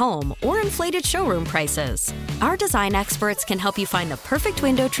in your home or inflated showroom prices. Our design experts can help you find the perfect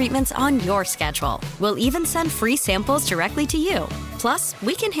window treatments on your schedule. We'll even send free samples directly to you. Plus,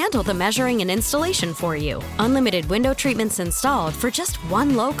 we can handle the measuring and installation for you. Unlimited window treatments installed for just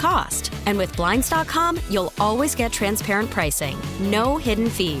one low cost. And with Blinds.com, you'll always get transparent pricing. No hidden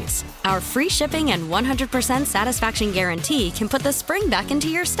fees. Our free shipping and 100% satisfaction guarantee can put the spring back into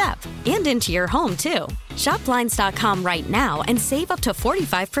your step and into your home, too. Shop Blinds.com right now and save up to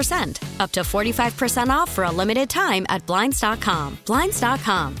 45%. Up to 45% off for a limited time at Blinds.com.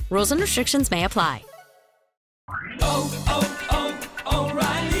 Blinds.com. Rules and restrictions may apply.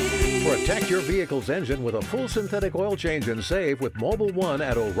 Protect your vehicle's engine with a full synthetic oil change and save with Mobil 1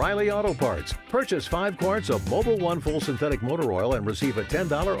 at O'Reilly Auto Parts. Purchase 5 quarts of Mobil 1 full synthetic motor oil and receive a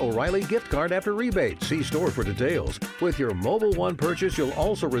 $10 O'Reilly gift card after rebate. See store for details. With your Mobil 1 purchase, you'll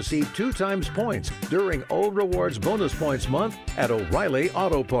also receive 2 times points during Old Rewards Bonus Points Month at O'Reilly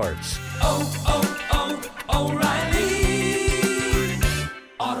Auto Parts. O'Reilly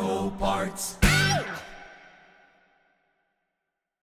Auto Parts.